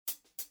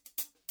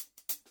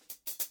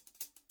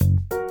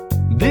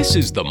This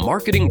is the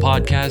Marketing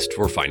Podcast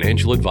for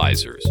Financial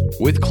Advisors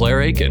with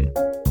Claire Aiken.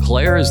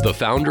 Claire is the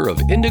founder of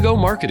Indigo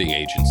Marketing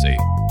Agency,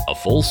 a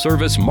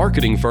full-service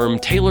marketing firm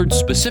tailored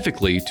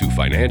specifically to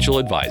financial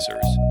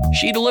advisors.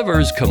 She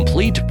delivers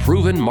complete,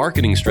 proven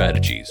marketing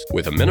strategies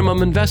with a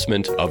minimum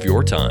investment of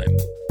your time.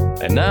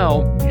 And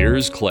now,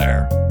 here's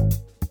Claire.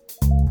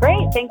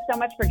 Great. Thanks so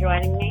much for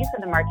joining me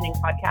for the Marketing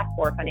Podcast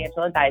for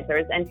Financial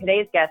Advisors. And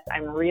today's guest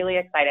I'm really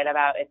excited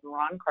about is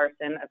Ron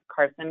Carson of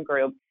Carson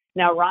Group.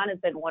 Now, Ron has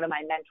been one of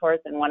my mentors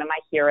and one of my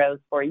heroes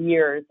for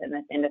years in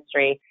this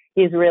industry.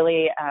 He's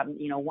really,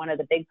 one of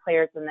the big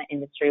players in the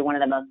industry, one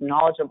of the most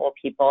knowledgeable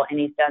people, and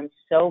he's done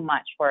so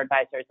much for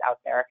advisors out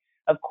there.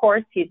 Of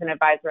course, he's an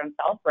advisor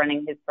himself,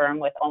 running his firm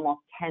with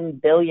almost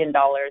 $10 billion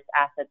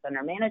assets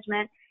under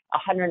management,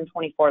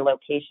 124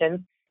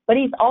 locations. But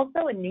he's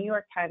also a New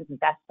York Times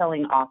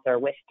bestselling author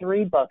with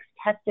 3 books,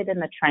 Tested in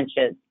the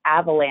Trenches,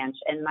 Avalanche,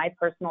 and my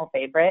personal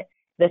favorite,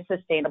 The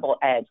Sustainable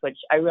Edge, which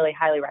I really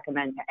highly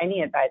recommend to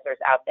any advisors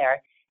out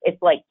there.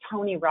 It's like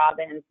Tony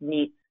Robbins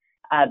meets,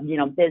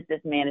 business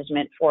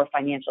management for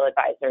financial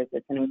advisors.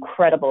 It's an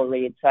incredible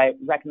read, so I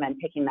recommend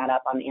picking that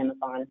up on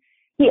Amazon.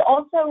 He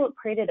also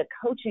created a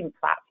coaching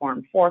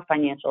platform for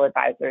financial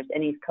advisors,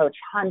 and he's coached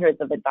hundreds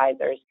of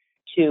advisors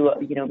to,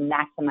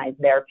 maximize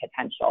their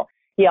potential.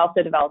 He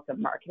also developed a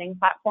marketing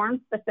platform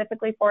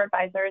specifically for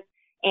advisors,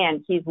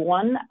 and he's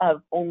one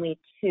of only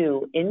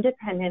 2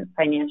 independent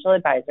financial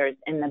advisors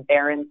in the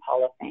Barron's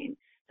Hall of Fame.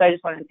 So I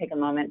just wanted to take a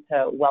moment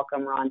to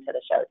welcome Ron to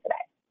the show today.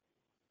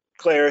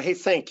 Claire, hey,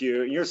 thank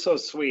you. You're so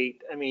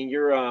sweet. I mean,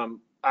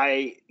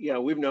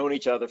 we've known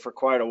each other for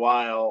quite a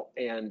while,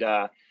 and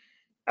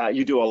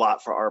you do a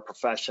lot for our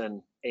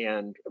profession,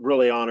 and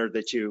really honored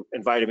that you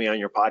invited me on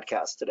your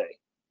podcast today.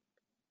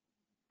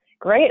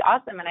 Great.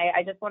 Awesome. And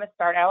I just want to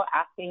start out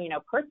asking,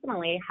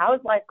 personally, how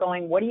is life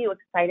going? What are you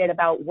excited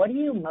about? What are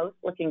you most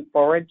looking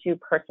forward to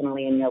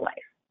personally in your life?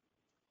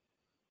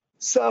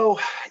 So,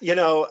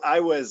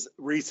 I was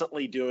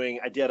recently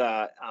I did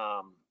a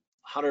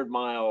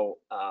 100-mile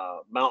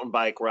mountain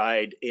bike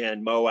ride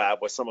in Moab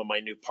with some of my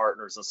new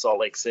partners in Salt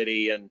Lake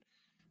City. And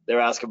they're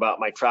asking about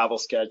my travel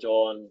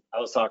schedule. And I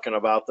was talking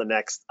about the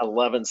next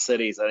 11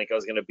 cities I think I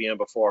was going to be in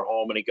before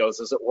home. And he goes,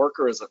 is it work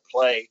or is it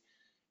play?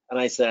 And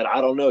I said,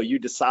 I don't know, you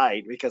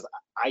decide, because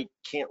I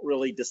can't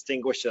really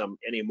distinguish them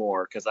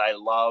anymore because I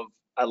love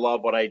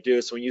what I do.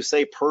 So when you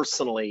say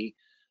personally,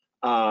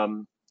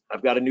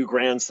 I've got a new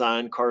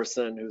grandson,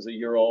 Carson, who's a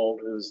year old,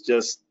 who's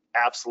just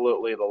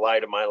absolutely the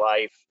light of my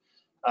life.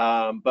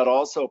 But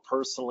also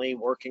personally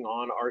working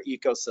on our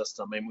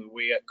ecosystem. I mean,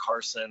 we at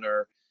Carson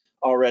are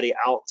already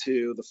out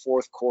to the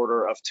fourth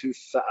quarter of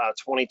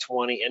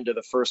 2020 into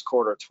the first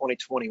quarter of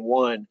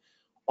 2021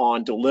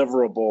 on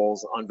deliverables,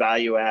 on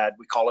value add.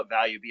 We call it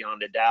value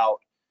beyond a doubt,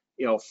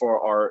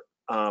 for our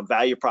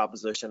value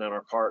proposition and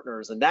our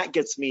partners. And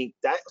that's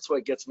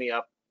what gets me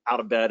up out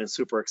of bed and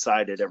super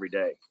excited every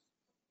day.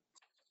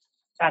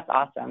 That's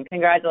awesome.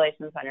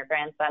 Congratulations on your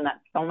grandson. That's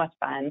so much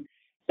fun.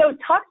 So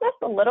talk to us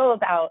a little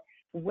about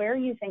where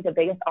you think the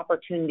biggest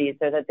opportunities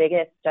or the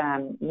biggest,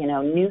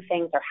 new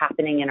things are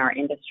happening in our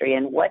industry,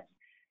 and what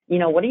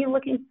are you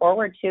looking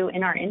forward to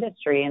in our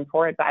industry and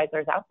for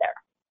advisors out there?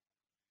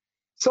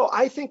 So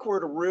I think we're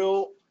at a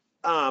real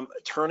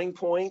turning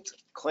point,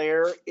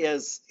 Claire.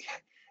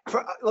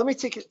 Let me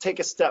take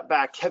a step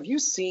back. Have you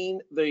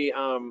seen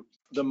the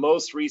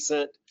most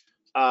recent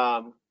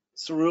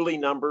Cerulli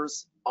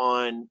numbers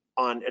on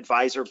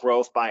advisor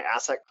growth by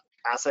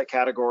asset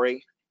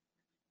category?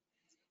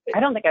 I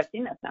don't think I've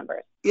seen those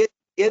numbers. It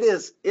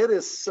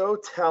is so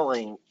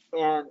telling,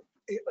 and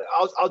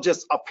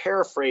I'll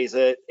paraphrase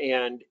it,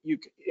 and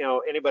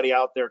anybody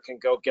out there can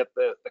go get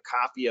the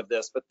copy of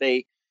this, but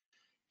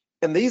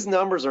and these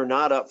numbers are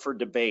not up for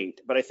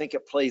debate, but I think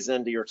it plays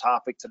into your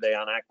topic today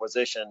on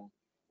acquisition,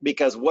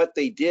 because what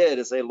they did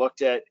is they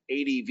looked at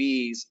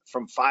ADVs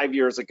from 5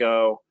 years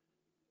ago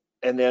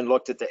and then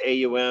looked at the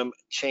AUM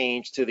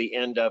change to the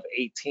end of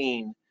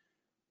 18.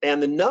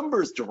 And the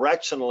numbers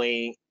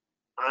directionally,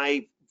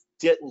 I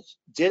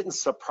didn't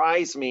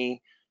surprise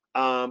me,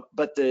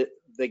 but the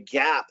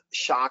gap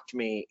shocked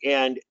me.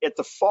 And at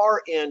the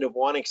far end of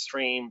one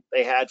extreme,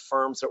 they had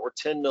firms that were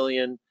 10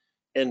 million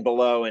and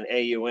below in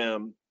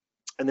AUM.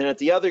 And then at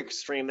the other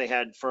extreme, they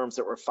had firms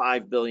that were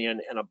 5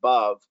 billion and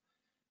above.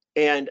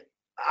 And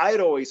I had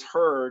always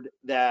heard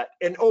that,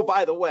 and oh,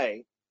 by the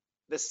way,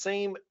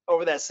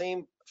 over that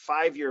same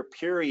 5-year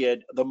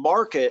period, the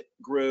market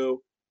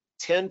grew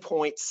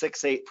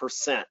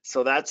 10.68%.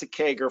 So that's a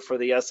CAGR for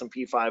the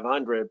S&P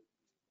 500.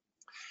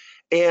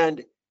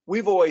 And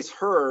we've always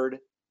heard,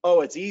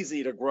 it's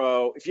easy to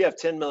grow. If you have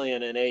 10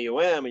 million in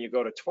AUM and you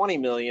go to 20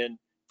 million,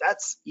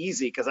 that's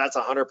easy because that's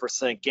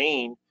 100%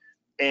 gain.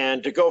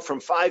 And to go from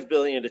 5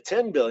 billion to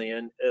 10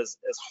 billion is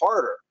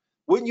harder.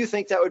 Wouldn't you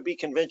think that would be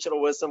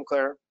conventional wisdom,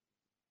 Claire?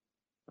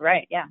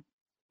 Right, yeah.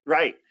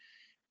 Right.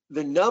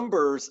 The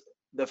numbers,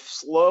 the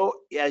slow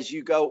as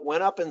you go,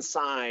 went up in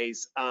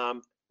size.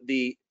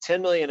 The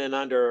 10 million and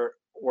under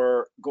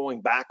were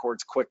going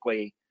backwards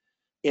quickly.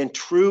 in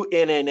true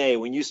NNA,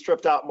 when you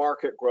stripped out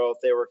market growth,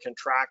 they were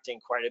contracting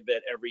quite a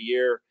bit every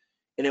year.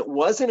 And it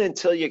wasn't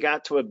until you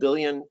got to a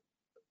billion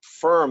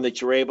firm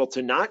that you were able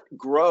to not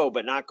grow,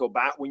 but not go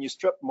back. When you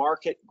strip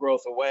market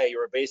growth away, you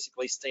were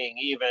basically staying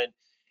even.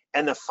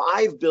 And the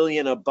 5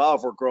 billion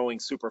above were growing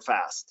super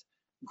fast,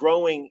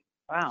 growing.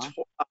 Wow.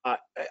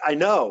 I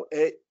know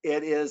it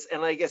is.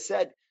 And like I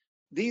said,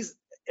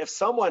 if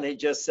someone had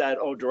just said,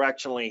 oh,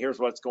 directionally, here's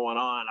what's going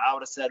on, I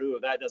would have said, ooh,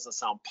 that doesn't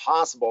sound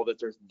possible that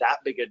there's that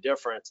big a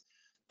difference.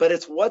 But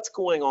it's what's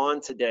going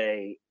on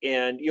today.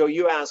 And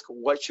you ask,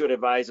 what should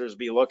advisors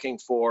be looking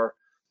for?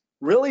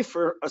 Really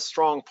for a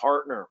strong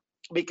partner,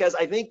 because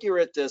I think you're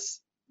at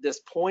this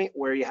point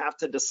where you have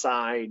to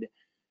decide,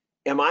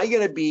 am I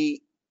going to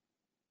be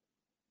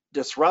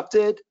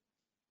disrupted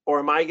or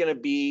am I going to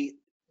be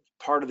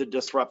part of the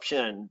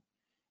disruption?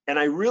 And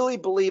I really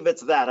believe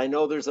it's that. I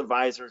know there's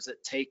advisors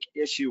that take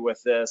issue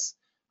with this,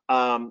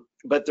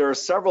 but there are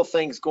several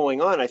things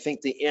going on. I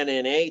think the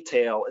NNA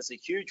tail is a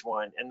huge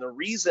one. And the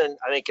reason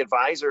I think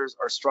advisors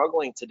are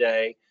struggling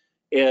today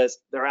is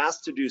they're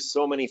asked to do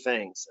so many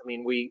things. I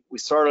mean, we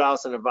started out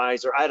as an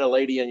advisor. I had a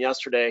lady in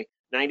yesterday,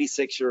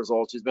 96 years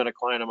old. She's been a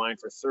client of mine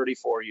for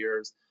 34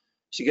 years.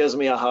 She gives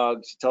me a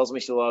hug. She tells me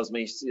she loves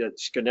me.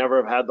 She could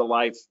never have had the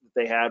life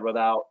that they had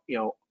without,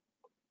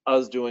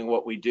 us doing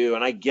what we do.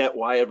 And I get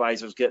why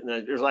advisors get in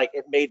it. There's like,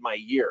 it made my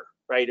year,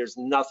 right? There's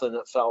nothing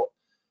that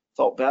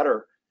felt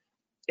better.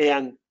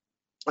 And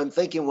I'm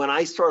thinking when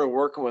I started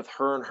working with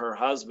her and her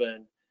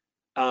husband,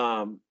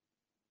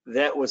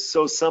 that was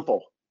so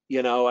simple.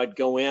 I'd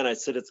go in, I'd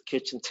sit at the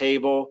kitchen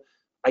table,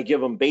 I give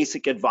them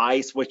basic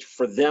advice, which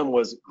for them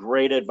was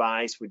great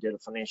advice. We did a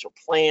financial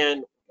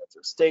plan, got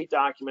their estate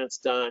documents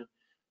done,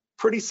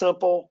 pretty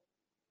simple,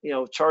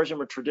 charge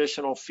them a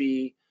traditional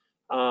fee,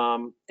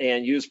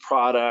 and use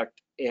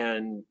product,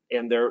 and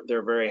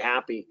they're very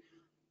happy.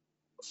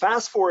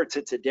 Fast forward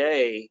to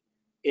today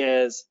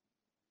is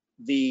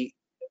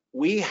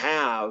we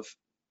have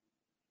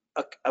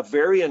a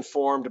very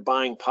informed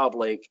buying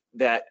public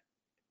that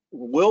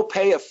will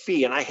pay a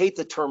fee, and I hate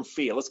the term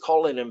fee. Let's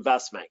call it an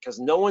investment, because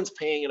no one's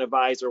paying an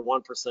advisor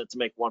 1% to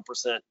make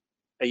 1%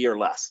 a year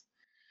less.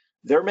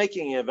 They're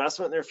making an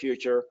investment in their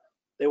future.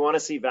 They want to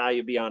see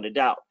value beyond a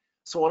doubt.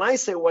 So when I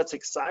say what's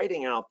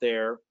exciting out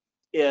there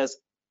is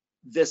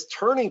this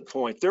turning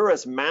point, there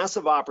is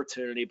massive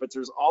opportunity, but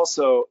there's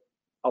also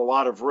a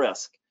lot of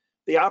risk.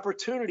 The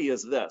opportunity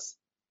is this.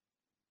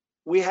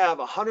 We have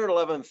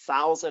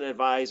 111,000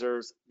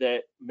 advisors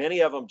that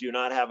many of them do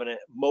not have,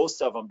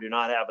 most of them do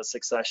not have a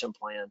succession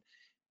plan.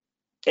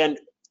 And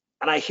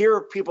I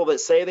hear people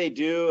that say they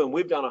do, and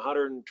we've done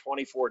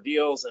 124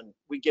 deals, and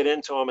we get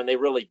into them and they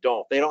really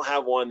don't. They don't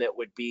have one that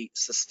would be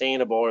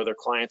sustainable or their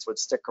clients would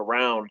stick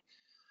around.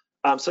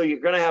 So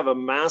you're going to have a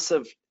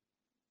massive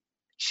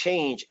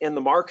change in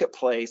the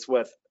marketplace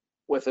with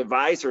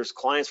advisors.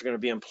 Clients are going to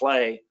be in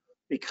play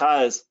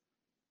because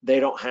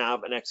they don't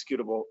have an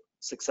executable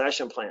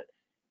succession plan.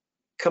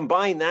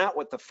 Combine that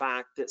with the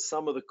fact that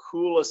some of the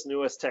coolest,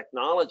 newest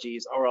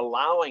technologies are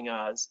allowing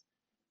us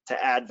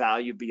to add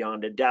value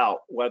beyond a doubt,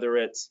 whether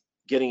it's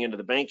getting into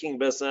the banking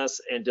business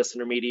and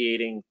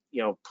disintermediating,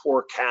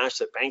 poor cash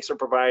that banks are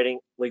providing,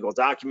 legal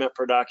document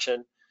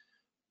production,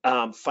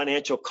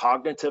 financial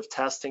cognitive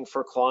testing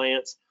for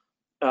clients.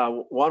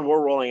 One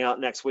we're rolling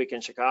out next week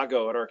in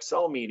Chicago at our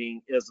Excel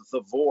meeting is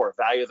the VOR,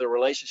 value of the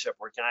relationship,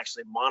 where you can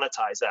actually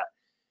monetize that.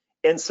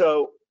 And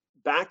so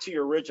back to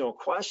your original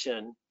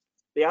question,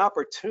 the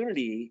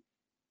opportunity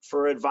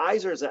for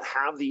advisors that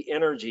have the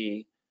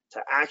energy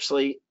to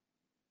actually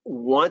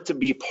want to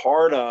be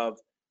part of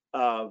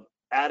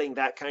adding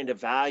that kind of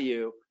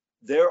value,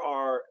 the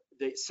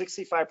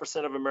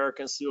 65% of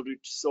Americans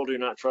still do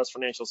not trust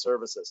financial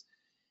services.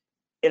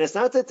 And it's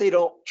not that they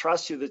don't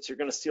trust you, that you're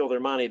going to steal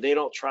their money. They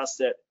don't trust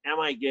that, am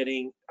I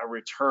getting a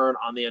return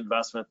on the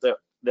investment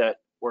that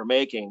we're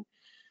making?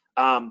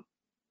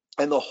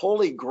 And the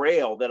holy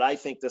grail that I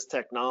think this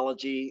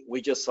technology,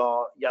 we just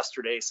saw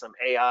yesterday some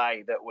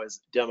AI that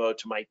was demoed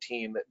to my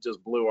team that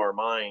just blew our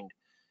mind.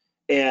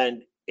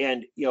 And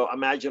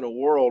imagine a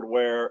world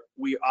where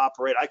we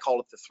operate, I call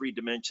it the 3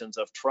 dimensions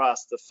of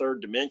trust. The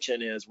third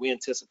dimension is we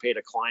anticipate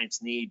a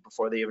client's need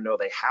before they even know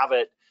they have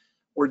it.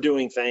 We're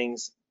doing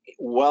things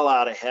well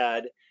out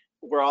ahead.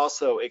 We're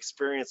also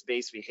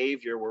experience-based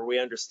behavior, where we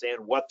understand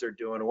what they're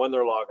doing, when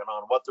they're logging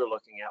on, what they're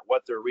looking at,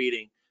 what they're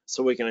reading,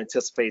 so we can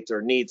anticipate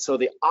their needs. So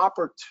the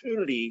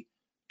opportunity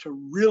to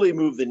really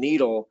move the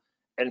needle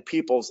in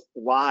people's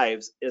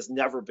lives has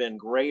never been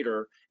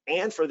greater,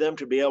 and for them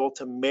to be able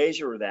to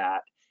measure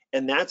that.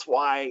 And that's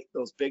why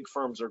those big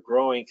firms are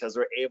growing, because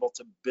they're able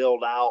to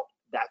build out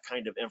that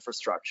kind of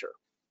infrastructure.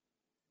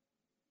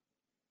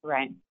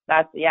 Right.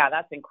 That's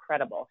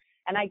incredible.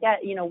 And I get,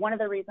 one of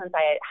the reasons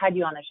I had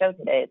you on the show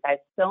today is I have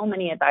so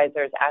many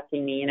advisors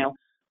asking me,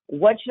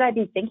 what should I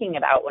be thinking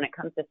about when it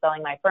comes to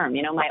selling my firm?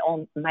 My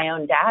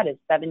own dad is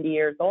 70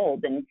 years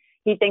old, and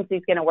he thinks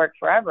he's going to work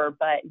forever,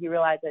 but he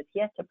realizes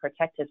he has to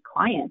protect his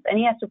clients and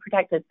he has to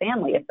protect his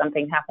family if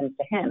something happens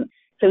to him.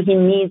 So he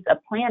needs a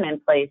plan in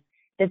place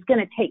that's going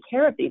to take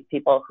care of these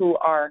people who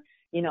are,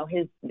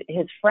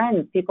 his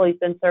friends, people he's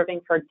been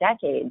serving for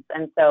decades.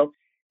 And so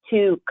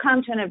to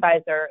come to an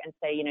advisor and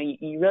say,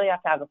 you really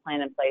have to have a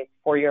plan in place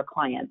for your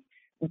clients.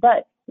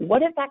 But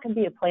what if that could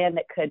be a plan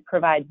that could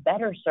provide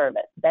better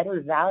service,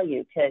 better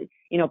value to,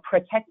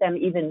 protect them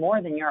even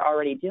more than you're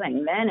already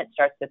doing? Then it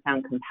starts to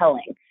sound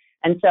compelling.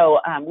 And so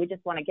we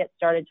just want to get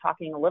started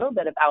talking a little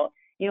bit about,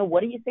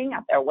 what are you seeing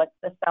out there? What's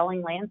the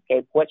selling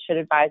landscape? What should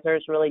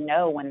advisors really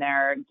know when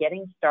they're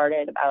getting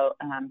started about,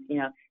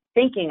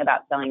 thinking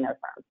about selling their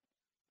firm?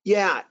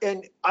 Yeah,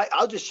 and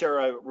I'll just share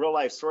a real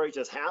life story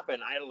just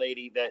happened. I had a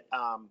lady that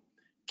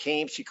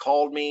came, she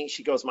called me,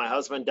 she goes, my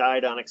husband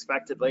died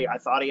unexpectedly. I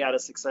thought he had a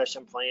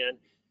succession plan.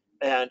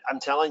 And I'm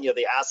telling you,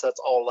 the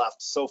assets all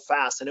left so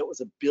fast. And it was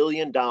 $1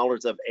 billion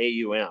of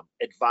AUM,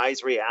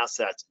 advisory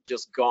assets,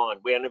 just gone.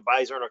 We had an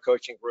advisor in our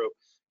coaching group,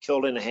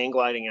 killed in a hang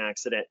gliding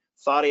accident,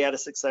 thought he had a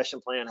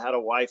succession plan, had a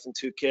wife and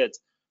 2 kids,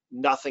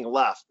 nothing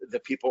left. The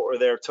people who were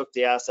there took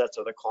the assets,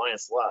 or the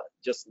clients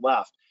just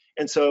left.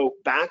 And so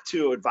back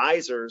to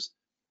advisors,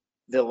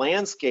 the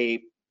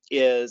landscape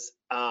is,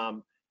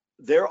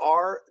 there's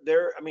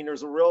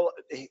a real,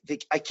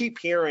 I keep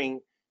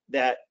hearing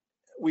that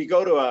we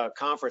go to a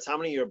conference, how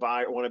many of you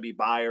want to be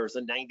buyers,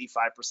 and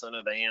 95%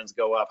 of the hands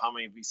go up. How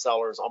many of you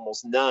sellers?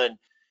 Almost none.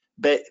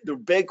 But the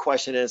big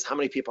question is, how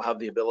many people have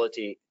the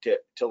ability to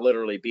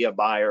literally be a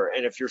buyer?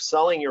 And if you're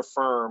selling your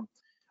firm,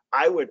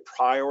 I would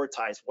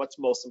prioritize what's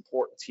most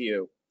important to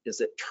you. Is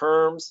it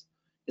terms?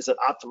 Is it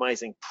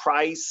optimizing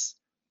price?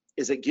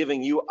 Is it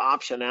giving you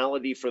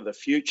optionality for the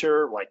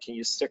future? Like, can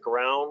you stick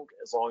around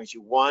as long as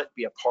you want,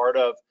 be a part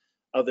of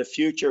the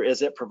future?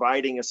 Is it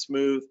providing a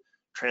smooth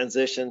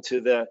transition to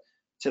the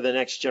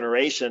next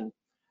generation?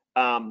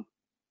 And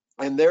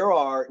there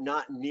are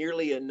not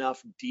nearly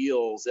enough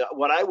deals.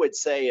 What I would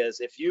say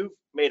is, if you've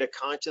made a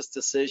conscious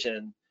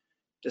decision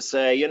to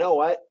say, you know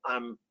what,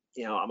 I'm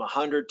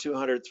 100,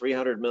 200,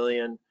 300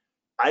 million,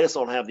 I just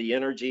don't have the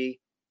energy.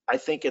 I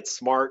think it's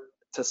smart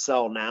to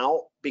sell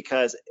now,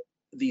 because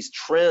these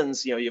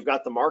trends, you've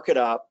got the market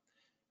up,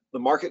 the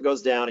market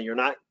goes down, and you're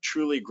not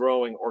truly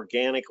growing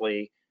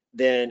organically.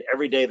 Then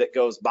every day that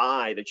goes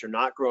by that you're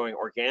not growing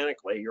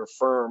organically, your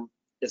firm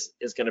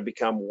is going to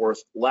become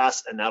worth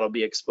less, and that'll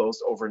be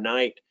exposed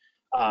overnight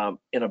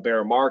in a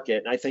bear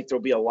market. And I think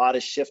there'll be a lot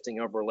of shifting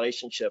of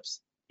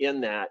relationships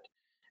in that.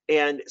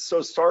 And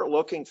so start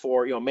looking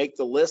for, make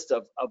the list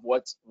of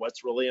what's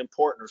really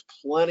important. There's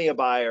plenty of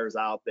buyers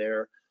out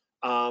there.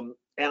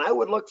 And I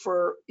would look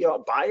for,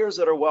 buyers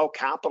that are well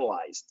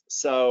capitalized.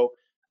 So,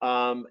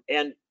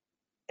 can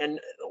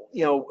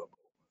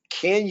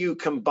you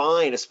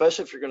combine,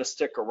 especially if you're going to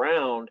stick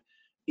around,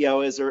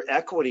 is there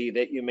equity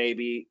that you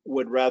maybe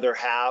would rather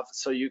have,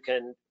 so you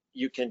can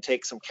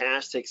take some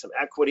cash, take some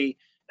equity,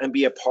 and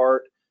be a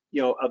part,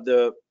 of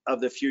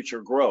the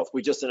future growth.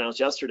 We just announced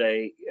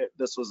yesterday,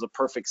 this was a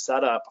perfect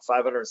setup, a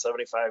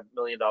 $575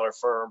 million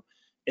firm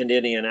in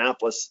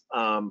Indianapolis,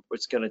 which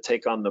is going to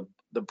take on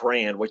the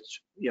brand,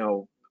 which,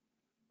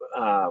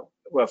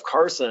 of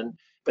Carson,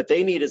 but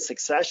they needed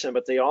succession,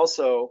 but they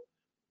also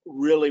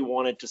really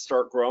wanted to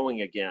start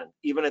growing again.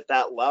 Even at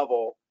that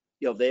level,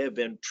 they have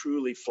been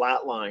truly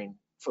flatlined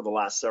for the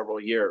last several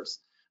years.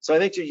 So I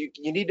think you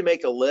need to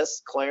make a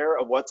list, Claire,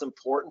 of what's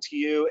important to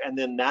you, and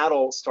then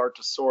that'll start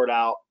to sort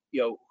out,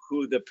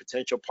 who the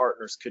potential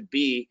partners could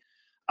be.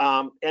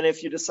 And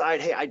if you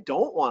decide, hey, I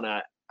don't want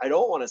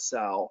to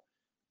sell,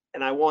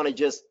 and I want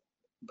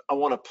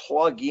to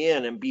plug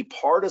in and be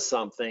part of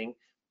something,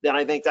 then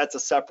I think that's a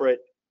separate,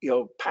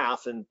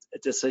 path and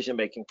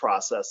decision-making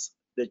process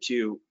that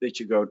you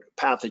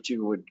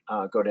would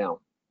go down.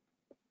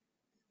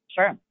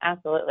 Sure,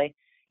 absolutely.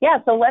 Yeah,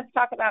 so let's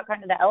talk about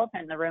kind of the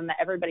elephant in the room that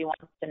everybody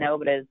wants to know,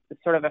 but is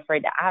sort of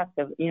afraid to ask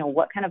of,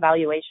 what kind of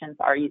valuations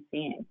are you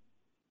seeing?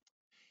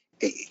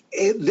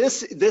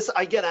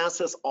 I get asked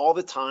this all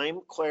the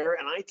time, Claire,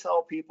 and I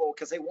tell people,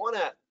 because they want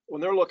to,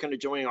 when they're looking to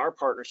join our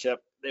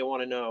partnership, they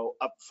want to know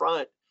up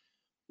front,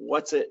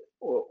 what's it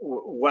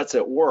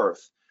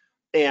worth?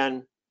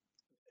 And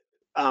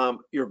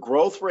your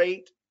growth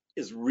rate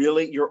is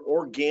really, your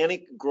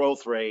organic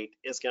growth rate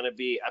is going to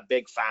be a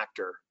big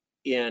factor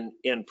in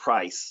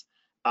price.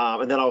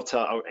 And then I'll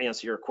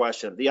answer your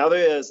question. The other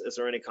is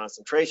there any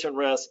concentration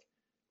risk?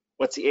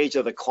 What's the age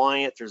of the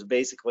client? There's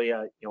basically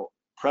a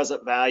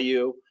present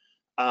value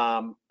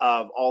of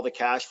all the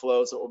cash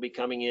flows that will be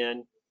coming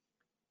in.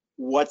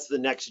 What's the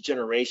next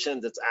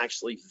generation that's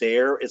actually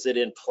there? Is it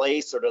in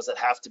place, or does it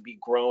have to be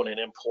grown and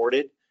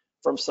imported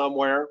from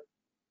somewhere?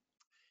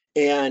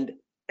 And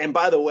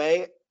by the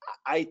way,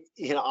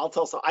 I'll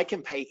tell some, I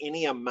can pay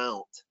any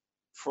amount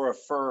for a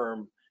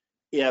firm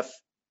if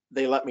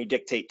they let me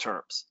dictate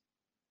terms.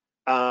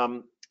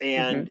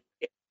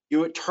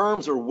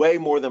 Terms are way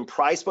more than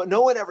price, but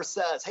no one ever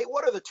says, hey,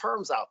 what are the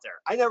terms out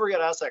there? I never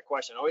get asked that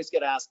question. I always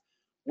get asked,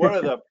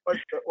 what's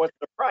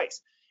the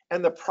price?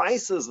 And the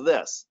price is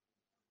this.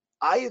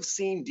 I have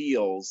seen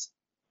deals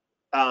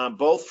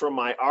both from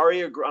my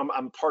ARIA group.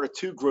 I'm part of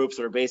two groups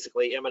that are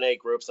basically M&A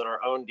groups in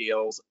our own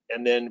deals.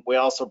 And then we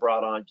also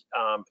brought on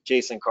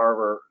Jason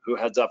Carver, who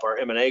heads up our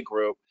M&A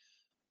group.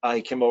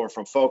 He came over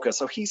from Focus.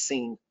 So he's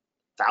seen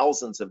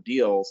thousands of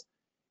deals.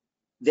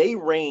 They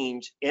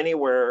range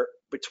anywhere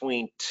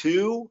between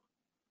 2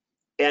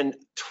 and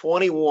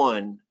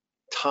 21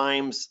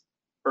 times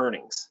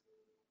earnings.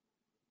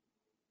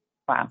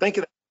 Wow. Think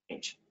of that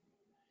range.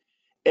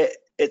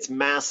 It's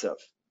massive.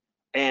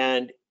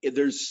 And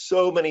there's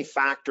so many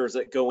factors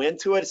that go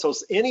into it. So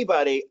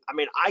anybody, I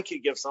mean, I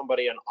could give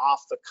somebody an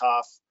off the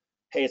cuff,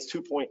 hey, it's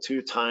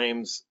 2.2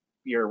 times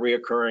your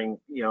reoccurring,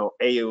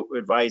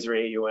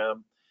 advisory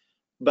AUM,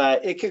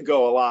 but it could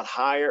go a lot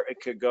higher.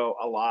 It could go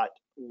a lot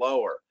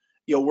lower.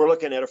 We're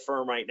looking at a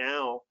firm right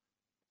now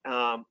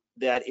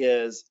that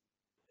is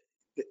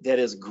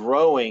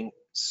growing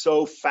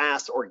so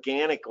fast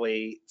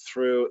organically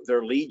through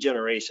their lead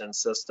generation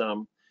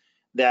system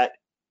that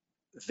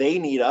they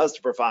need us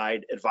to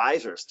provide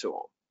advisors to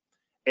them.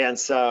 And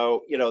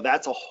so,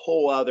 that's a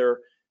whole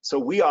other, so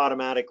we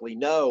automatically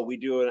know we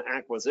do an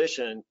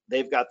acquisition,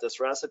 they've got this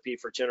recipe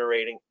for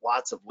generating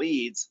lots of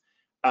leads.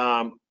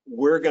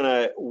 We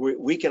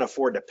can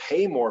afford to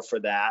pay more for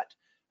that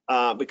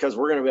because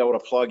we're going to be able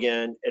to plug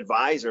in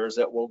advisors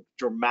that will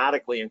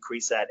dramatically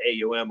increase that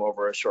AUM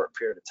over a short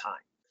period of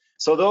time.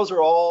 So those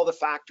are all the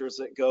factors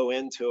that go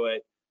into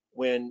it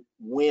when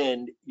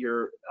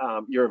you're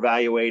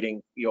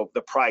evaluating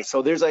the price.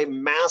 So there's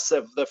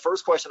the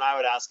first question I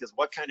would ask is,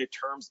 what kind of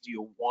terms do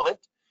you want?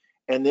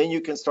 And then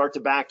you can start to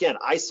back in.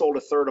 I sold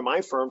a third of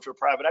my firm to a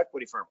private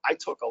equity firm. I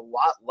took a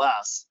lot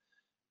less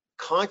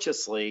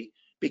consciously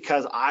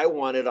because I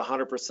wanted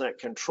 100%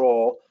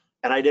 control,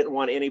 and I didn't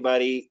want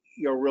anybody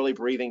really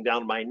breathing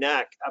down my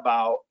neck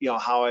about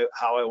how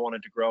I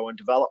wanted to grow and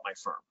develop my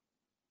firm.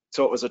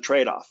 So it was a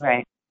trade-off.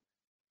 Right.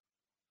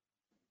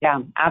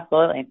 Yeah,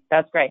 absolutely.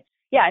 That's great.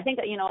 Yeah, I think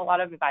that, a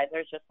lot of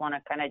advisors just want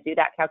to kind of do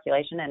that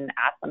calculation and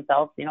ask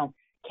themselves,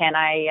 can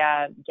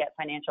I get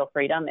financial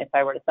freedom if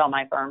I were to sell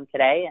my firm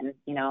today? And,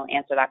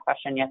 answer that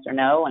question yes or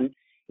no, and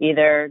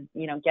either,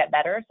 get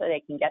better so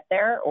they can get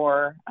there,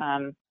 or,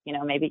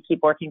 maybe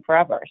keep working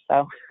forever.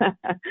 So,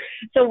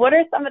 so what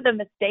are some of the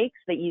mistakes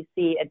that you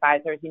see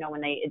advisors,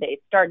 when they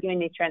start doing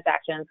these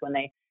transactions, when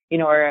they,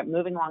 are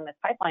moving along this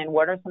pipeline?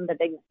 What are some of the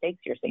big mistakes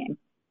you're seeing?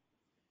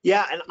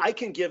 Yeah, and I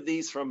can give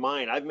these from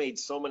mine. I've made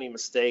so many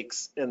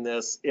mistakes in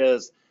this,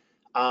 is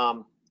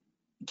not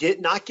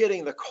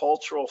getting the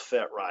cultural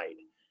fit right.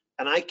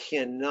 And I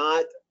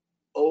cannot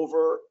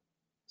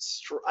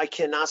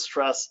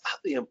stress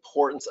the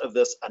importance of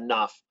this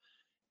enough.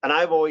 And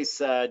I've always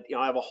said,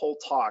 I have a whole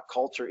talk,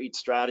 Culture Eats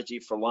Strategy,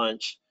 for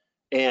lunch.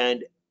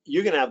 And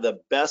you're going to have the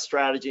best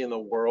strategy in the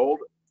world.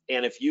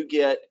 And if you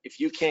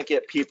can't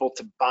get people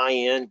to buy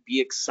in,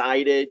 be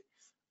excited,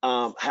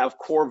 have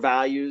core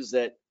values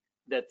that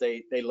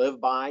they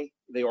live by,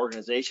 the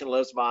organization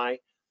lives by,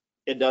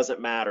 it doesn't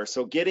matter.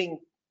 So getting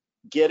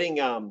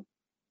the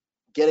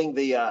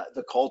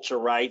culture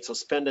right. So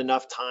spend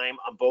enough time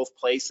on both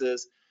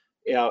places.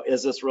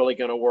 Is this really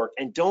going to work?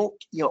 And don't,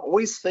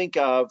 always think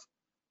of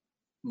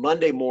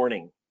Monday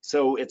morning.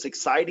 So it's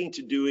exciting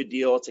to do a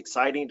deal. It's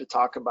exciting to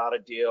talk about a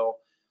deal.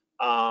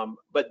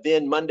 But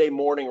then Monday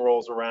morning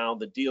rolls around,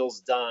 the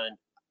deal's done.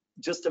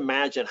 Just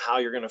imagine how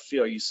you're going to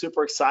feel. Are you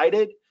super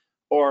excited?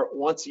 Or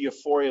once the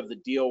euphoria of the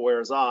deal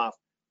wears off,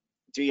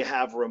 do you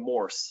have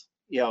remorse?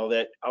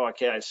 That,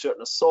 I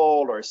shouldn't have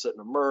sold, or I shouldn't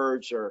have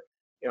merged, or,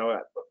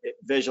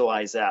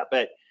 visualize that.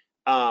 But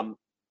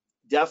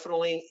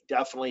definitely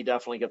get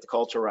the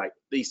culture right.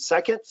 The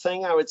second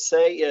thing I would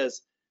say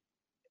is,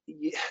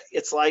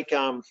 it's like,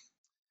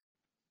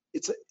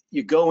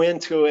 you go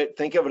into it,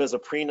 think of it as a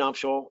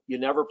prenuptial. You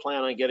never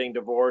plan on getting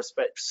divorced,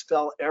 but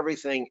spell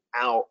everything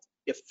out.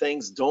 If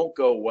things don't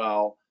go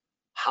well,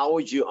 how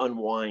would you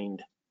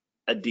unwind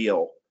a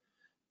deal?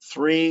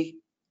 3,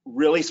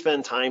 really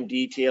spend time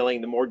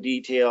detailing. The more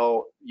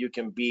detail you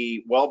can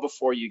be, well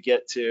before you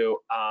get to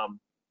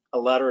a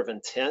letter of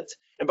intent.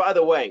 And by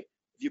the way,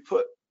 if you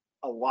put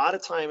a lot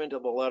of time into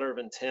the letter of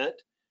intent,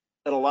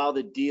 it allows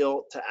the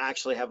deal to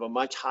actually have a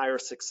much higher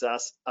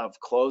success of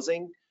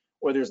closing.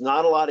 Where there's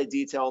not a lot of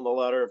detail in the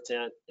letter of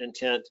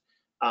intent,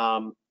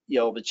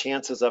 the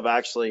chances of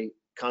actually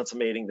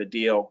consummating the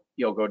deal,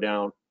 go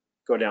down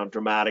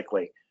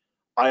dramatically.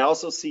 I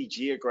also see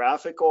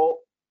geographical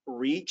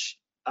reach,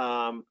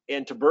 and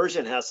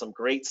Tibergen has some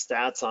great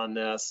stats on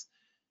this,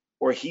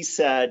 where he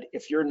said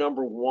if you're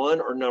number 1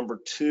 or number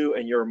 2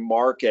 in your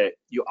market,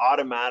 you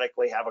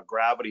automatically have a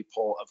gravity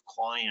pull of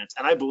clients,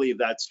 and I believe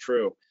that's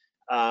true.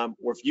 Where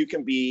if you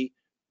can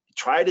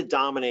try to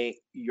dominate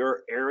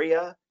your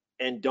area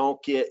and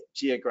don't get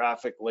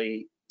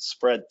geographically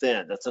spread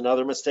thin. That's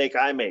another mistake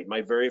I made.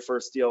 My very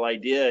first deal I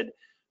did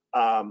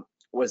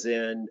was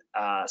in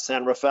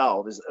San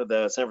Rafael,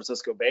 the San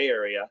Francisco Bay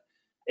Area.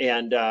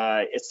 And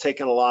it's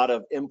taken a lot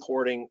of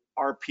importing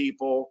our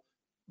people,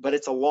 but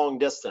it's a long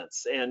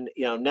distance. And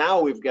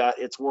now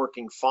it's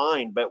working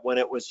fine. But when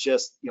it was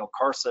just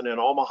Carson and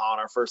Omaha,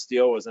 and our first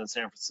deal was in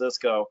San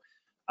Francisco,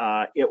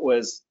 it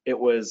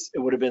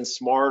would have been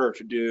smarter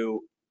to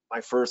do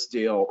my first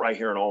deal right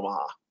here in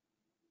Omaha.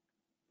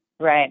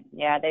 Right.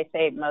 Yeah, they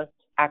say most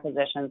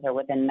acquisitions are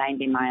within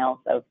 90 miles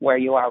of where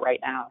you are right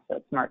now, so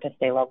it's smart to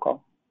stay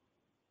local.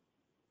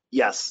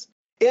 Yes.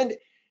 And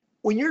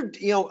when you're,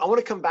 I want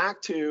to come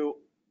back to,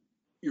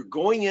 you're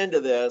going into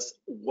this,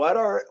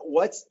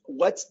 what's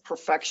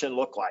perfection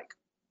look like?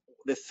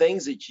 The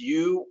things that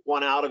you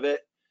want out of it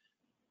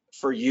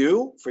for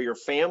you, for your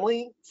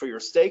family, for your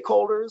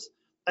stakeholders.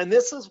 And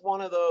this is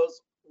one of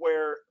those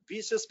where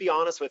just be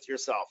honest with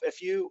yourself.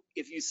 If you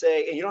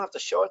say, and you don't have to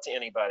show it to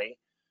anybody,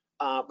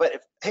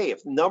 but if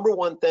number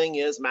one thing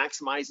is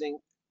maximizing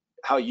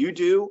how you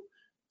do,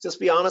 just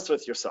be honest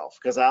with yourself,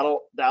 because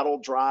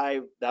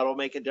that'll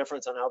make a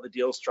difference on how the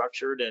deal's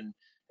structured and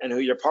who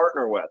you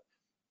partner with.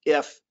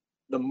 If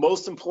the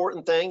most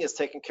important thing is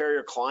taking care of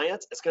your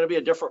clients, it's going to be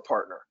a different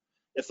partner.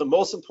 If the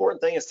most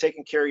important thing is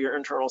taking care of your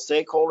internal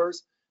stakeholders,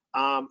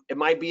 it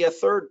might be a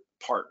third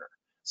partner.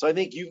 So I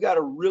think you've got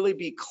to really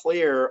be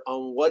clear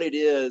on what it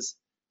is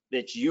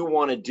that you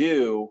want to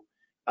do.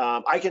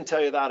 I can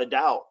tell you without a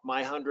doubt, my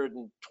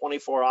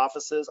 124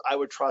 offices, I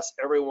would trust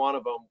every one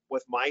of them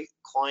with my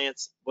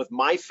clients, with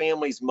my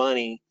family's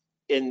money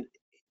in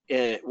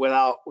the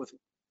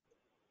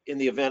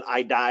event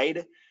I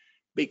died,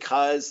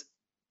 because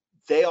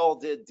they all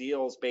did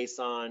deals based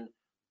on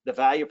the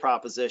value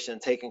proposition,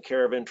 taking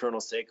care of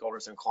internal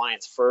stakeholders and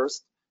clients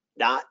first,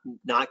 not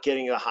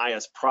getting the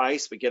highest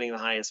price, but getting the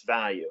highest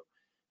value.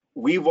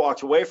 We've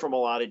walked away from a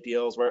lot of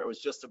deals where it was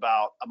just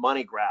about a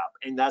money grab,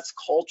 and that's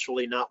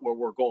culturally not where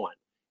we're going,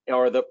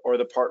 or the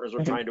partners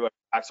we're trying to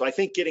attract. So I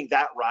think getting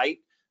that right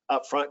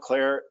up front,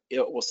 Claire, it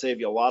will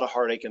save you a lot of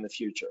heartache in the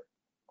future.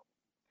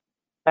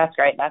 That's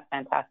great. That's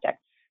fantastic.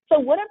 So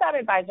what about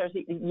advisors,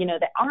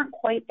 that aren't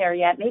quite there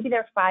yet? Maybe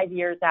they're 5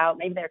 years out,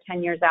 maybe they're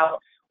 10 years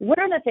out. What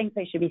are the things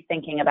they should be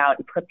thinking about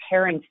and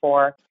preparing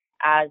for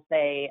as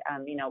they,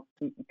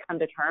 come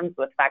to terms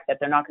with the fact that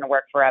they're not going to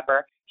work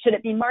forever? Should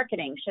it be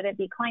marketing? Should it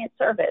be client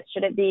service?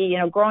 Should it be,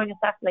 growing as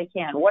fast as they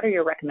can? What are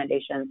your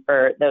recommendations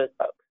for those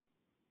folks?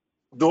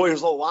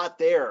 There's a lot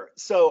there.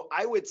 So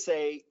I would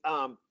say,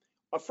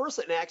 first,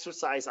 an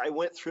exercise I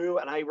went through,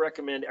 and I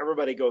recommend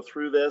everybody go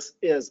through this,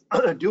 is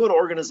do an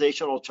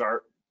organizational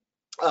chart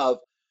of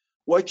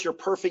what your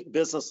perfect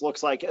business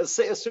looks like.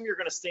 Assume you're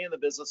going to stay in the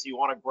business, you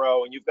want to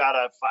grow, and you've got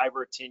a 5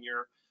 or 10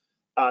 year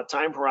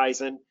time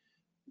horizon.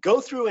 Go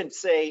through and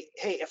say,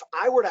 hey, if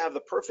I were to have the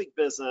perfect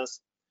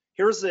business,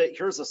 here's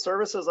the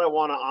services I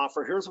want to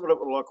offer, here's what it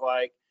would look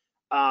like,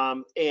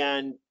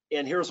 and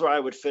here's where I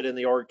would fit in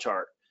the org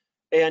chart.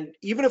 And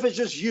even if it's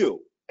just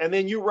you, and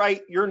then you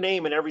write your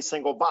name in every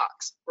single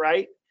box,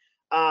 right?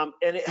 And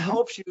it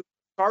helps you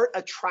start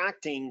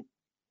attracting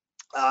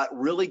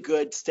really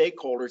good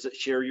stakeholders that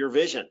share your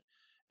vision.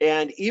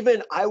 And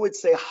even, I would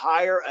say,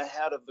 hire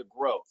ahead of the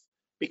growth,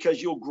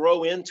 because you'll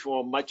grow into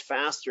them much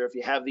faster if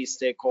you have these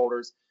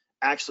stakeholders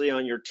actually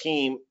on your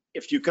team.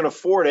 If you can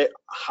afford it,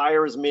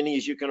 hire as many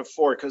as you can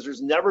afford, because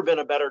there's never been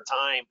a better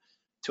time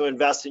to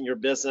invest in your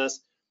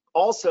business.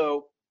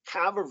 Also,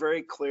 have a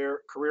very clear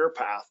career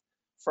path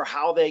for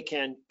how they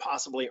can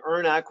possibly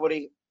earn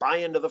equity, buy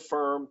into the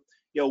firm.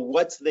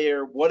 What's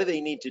there? What do they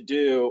need to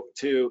do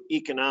to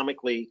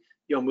economically,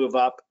 move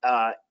up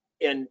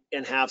and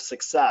have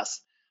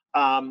success?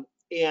 And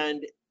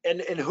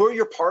who are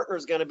your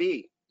partners going to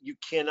be? You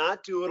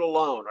cannot do it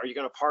alone. Are you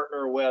going to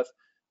partner with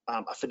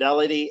a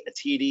Fidelity, a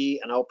TD,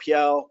 an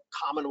LPL,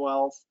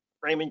 Commonwealth,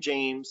 Raymond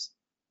James,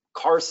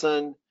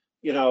 Carson,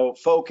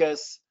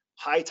 Focus,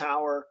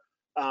 Hightower?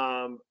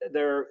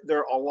 There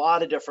are a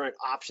lot of different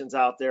options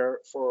out there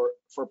for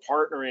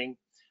partnering,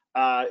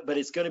 but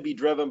it's going to be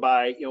driven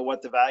by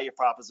what the value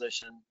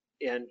proposition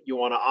and you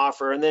want to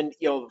offer. And then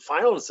the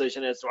final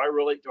decision is, do I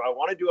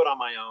want to do it on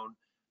my own,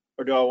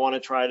 or do I want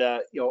to try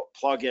to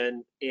plug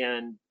in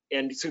and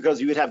because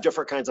you would have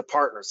different kinds of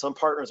partners. Some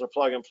partners are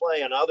plug and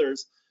play, and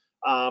others,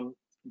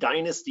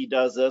 Dynasty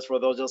does this, where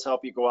they'll just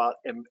help you go out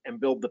and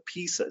build the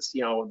pieces.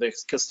 The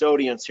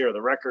custodians here,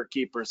 the record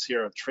keepers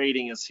here,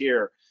 trading is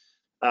here.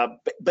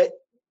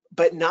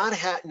 But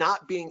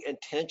not being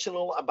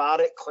intentional about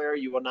it, Claire,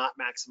 you will not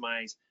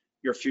maximize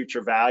your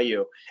future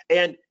value.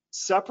 And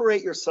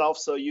separate yourself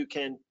so you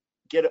can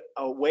get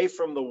away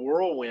from the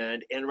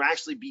whirlwind and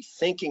actually be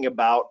thinking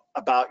about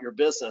your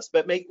business.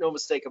 But make no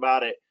mistake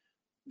about it,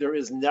 there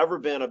has never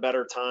been a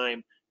better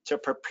time to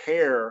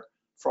prepare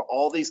for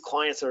all these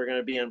clients that are going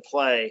to be in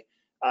play,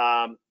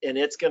 and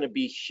it's going to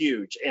be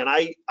huge. And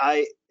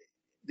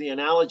the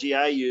analogy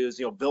I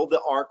use, build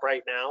the ark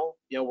right now.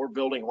 We're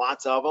building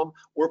lots of them.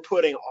 We're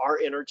putting our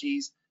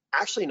energies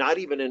actually not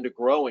even into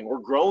growing. We're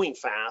growing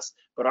fast,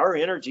 but our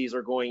energies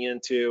are going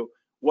into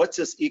what's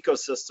this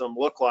ecosystem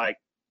look like.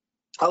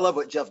 I love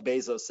what Jeff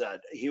Bezos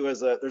said.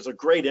 There's a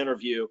great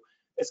interview.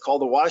 It's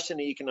called the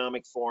Washington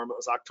Economic Forum. It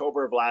was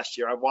October of last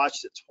year. I've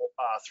watched it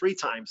 3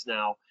 times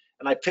now,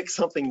 and I pick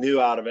something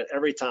new out of it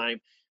every time.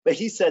 But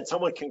he said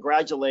someone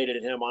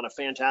congratulated him on a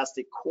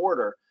fantastic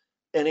quarter,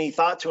 and he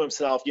thought to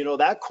himself,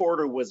 that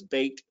quarter was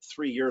baked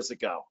 3 years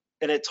ago.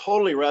 And it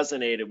totally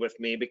resonated with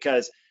me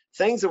because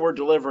things that we're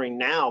delivering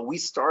now, we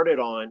started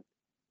on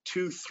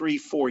 2, 3,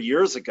 4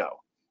 years ago.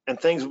 And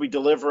things we'll be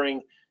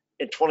delivering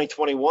in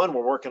 2021,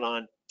 we're working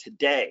on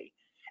today.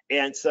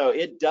 And so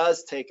it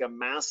does take a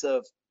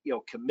massive,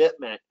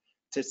 commitment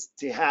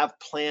to have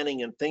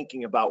planning and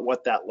thinking about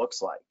what that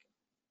looks like.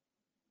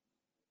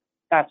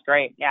 That's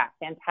great. Yeah,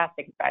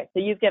 fantastic advice. So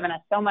you've given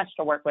us so much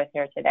to work with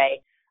here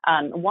today.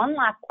 One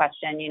last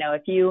question,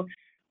 if you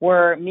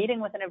were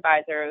meeting with an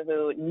advisor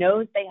who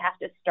knows they have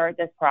to start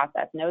this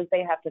process, knows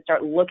they have to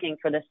start looking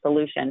for this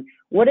solution,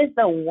 what is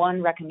the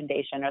one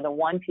recommendation or the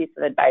one piece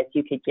of advice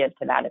you could give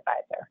to that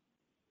advisor?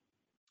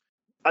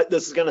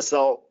 This is going to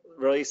sound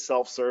really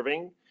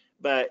self-serving,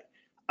 but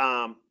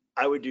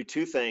I would do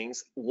two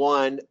things.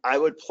 One, I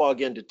would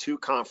plug into 2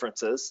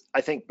 conferences. I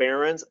think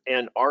Barron's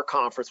and our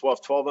conference, we'll have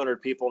 1,200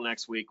 people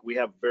next week. We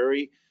have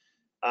very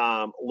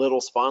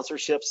little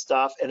sponsorship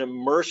stuff, and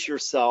immerse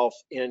yourself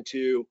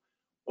into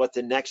what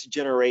the next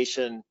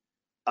generation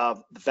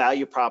of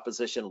value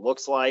proposition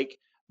looks like.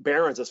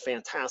 Barron's is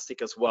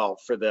fantastic as well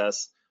for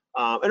this.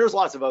 And there's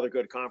lots of other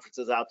good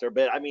conferences out there,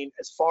 but I mean,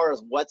 as far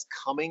as what's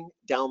coming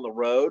down the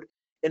road,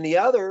 and the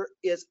other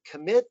is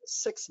commit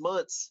 6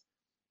 months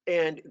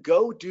and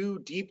go do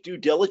deep due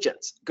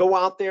diligence. Go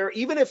out there,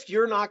 even if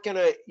you're not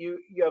gonna, you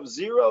have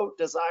zero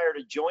desire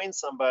to join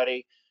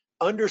somebody,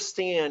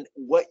 understand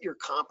what your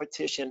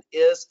competition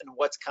is and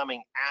what's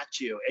coming at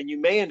you. And you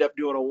may end up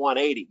doing a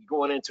 180,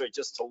 going into it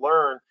just to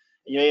learn,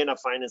 and you may end up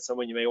finding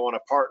someone you may want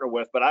to partner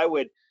with. But I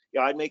would,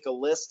 I'd make a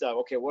list of,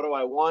 okay, what do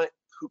I want?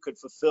 Who could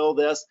fulfill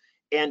this?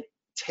 And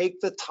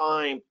take the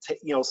time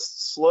to,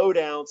 slow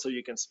down so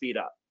you can speed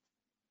up.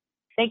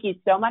 Thank you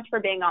so much for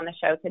being on the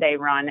show today,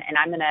 Ron. And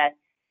I'm going to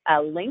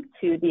link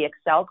to the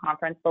Excel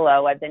conference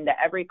below. I've been to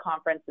every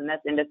conference in this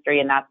industry,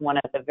 and that's one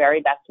of the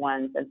very best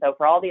ones. And so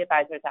for all the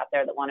advisors out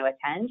there that want to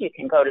attend, you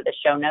can go to the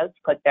show notes,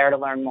 click there to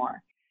learn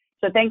more.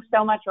 So thanks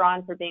so much,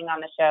 Ron, for being on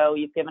the show.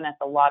 You've given us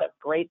a lot of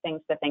great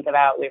things to think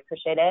about. We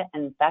appreciate it.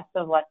 And best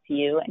of luck to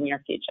you in your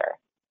future.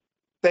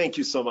 Thank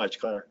you so much,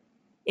 Claire.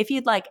 If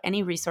you'd like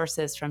any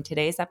resources from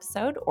today's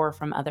episode or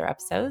from other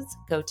episodes,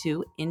 go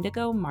to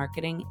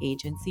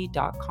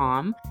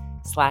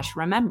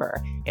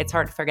indigomarketingagency.com/remember. It's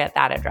hard to forget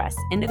that address,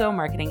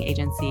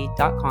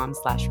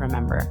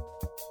 indigomarketingagency.com/remember.